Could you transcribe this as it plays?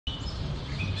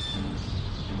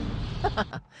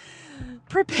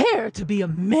Prepare to be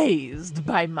amazed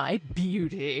by my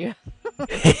beauty.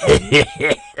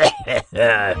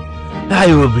 I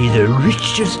will be the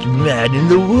richest man in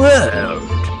the world.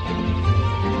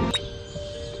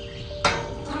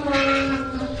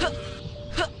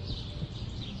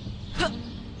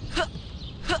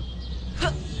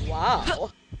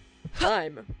 Wow,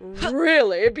 I'm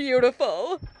really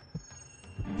beautiful.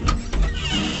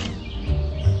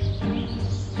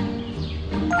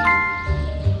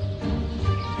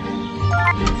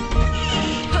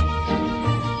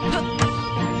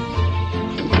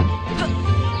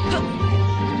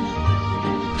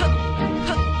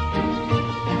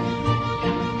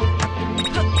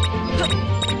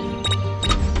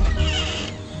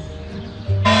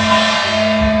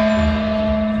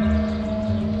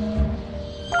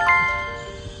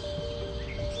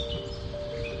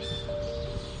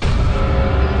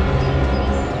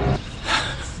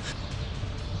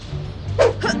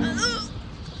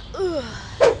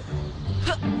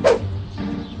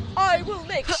 I will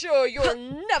make sure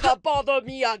you'll never bother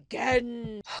me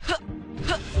again.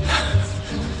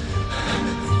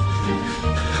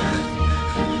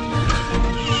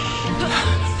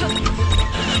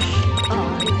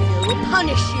 I will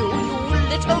punish you, you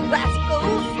little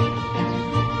rascals!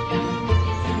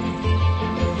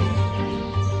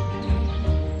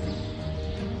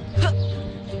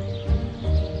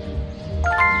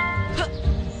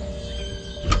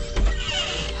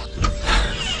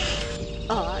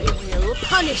 I will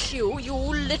punish you, you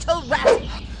little rascal!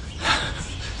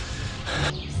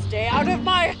 Stay out of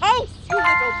my house, you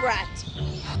little brat!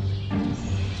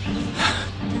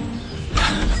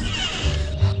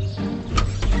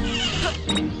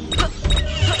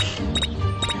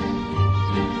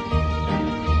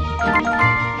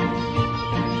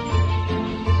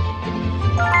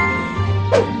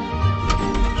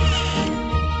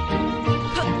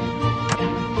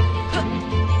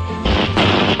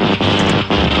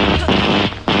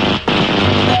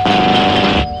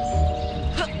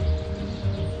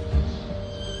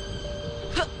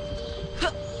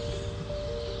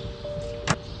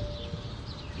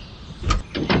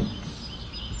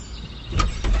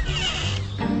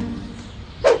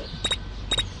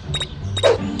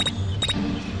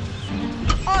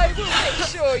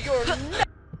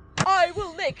 I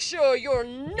will make sure you'll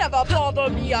never bother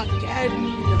me again.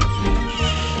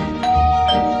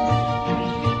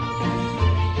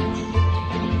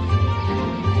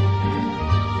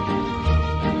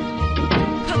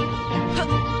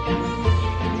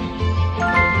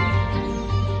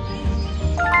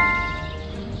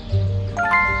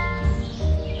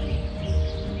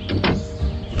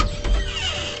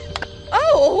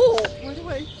 Oh, where do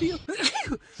I feel?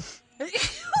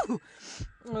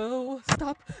 Oh,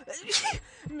 stop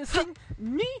missing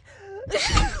me.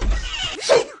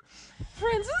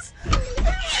 Francis?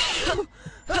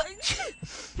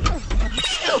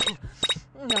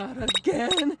 Not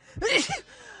again.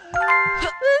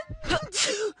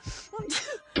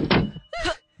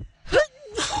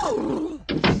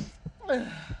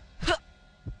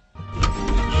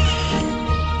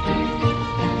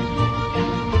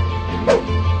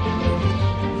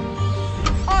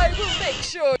 I will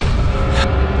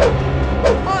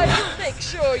make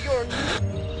sure you're...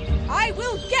 I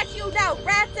will get you now,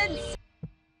 rats and...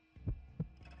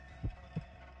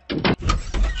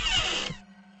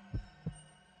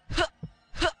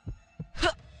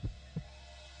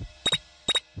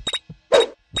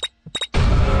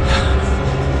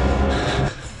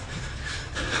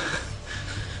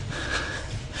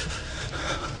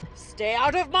 Stay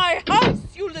out of my house,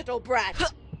 you little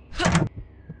brat!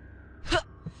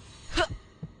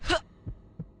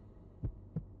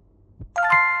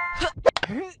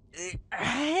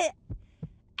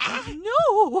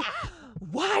 No!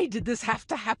 Why did this have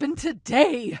to happen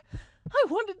today? I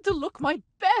wanted to look my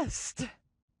best.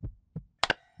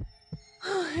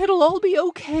 It'll all be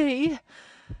okay.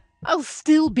 I'll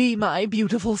still be my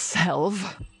beautiful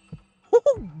self.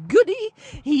 Oh, goody,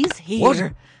 he's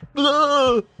here.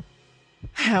 What?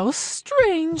 How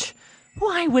strange.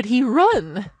 Why would he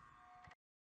run?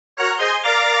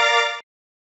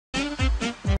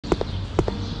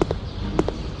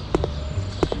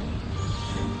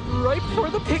 Ripe for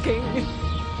the picking.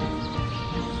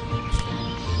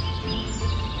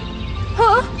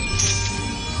 Huh?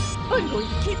 I'm going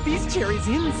to keep these cherries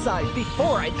inside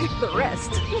before I pick the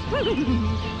rest.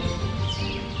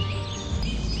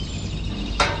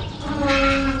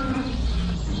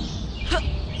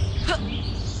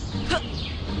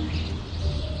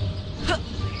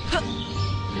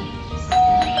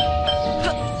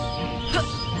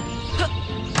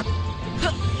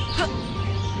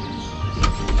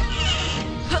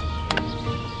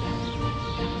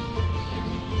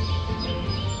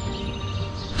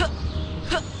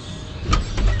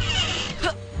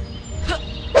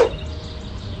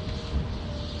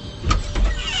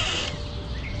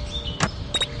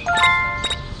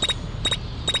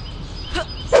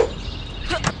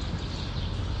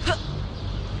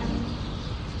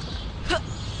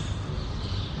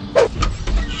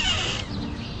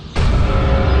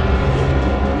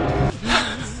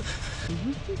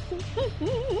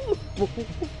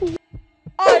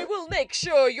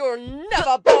 sure you'll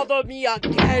never bother me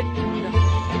again.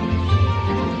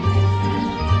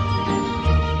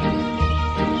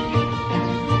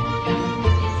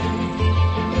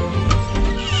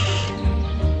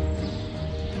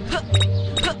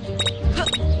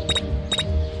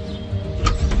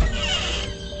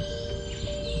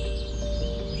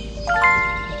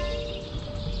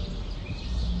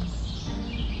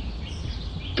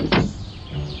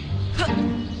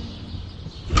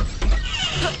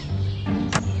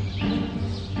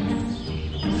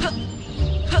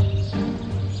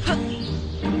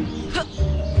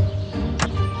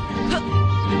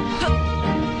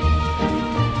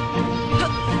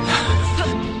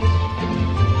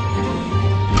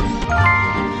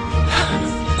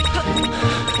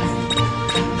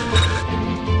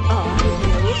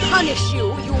 Punish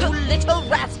you, you little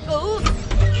rascals!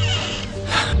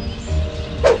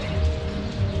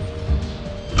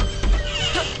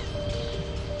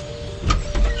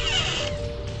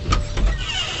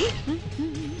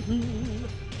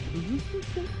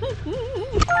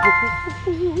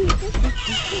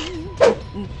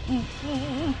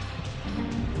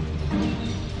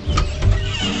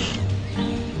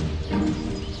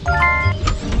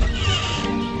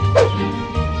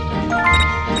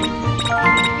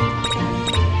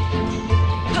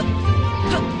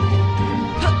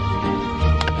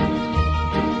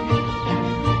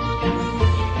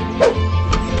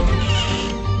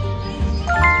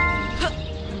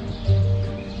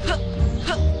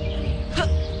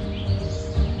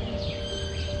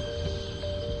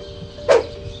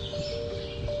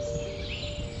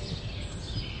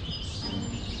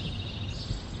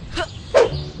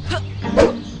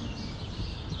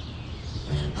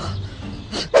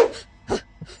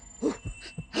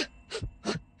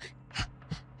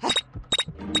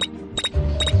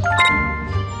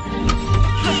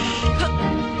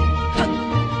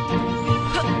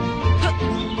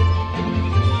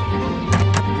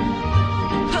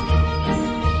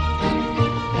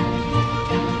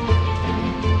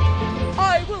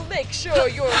 Make sure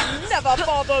you'll never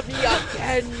bother me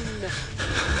again.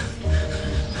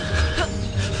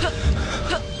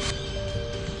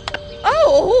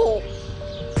 Oh!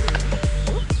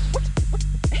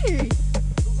 Hey!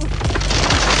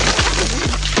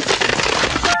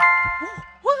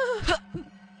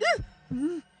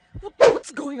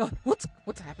 What's going on?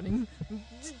 What's happening?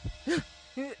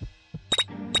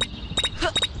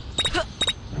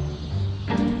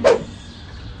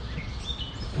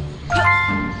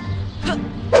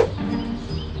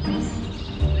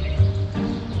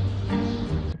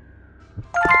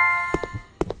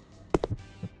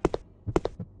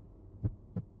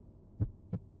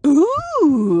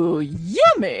 Ooh,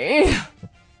 yummy!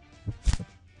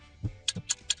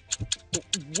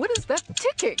 What is that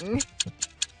ticking?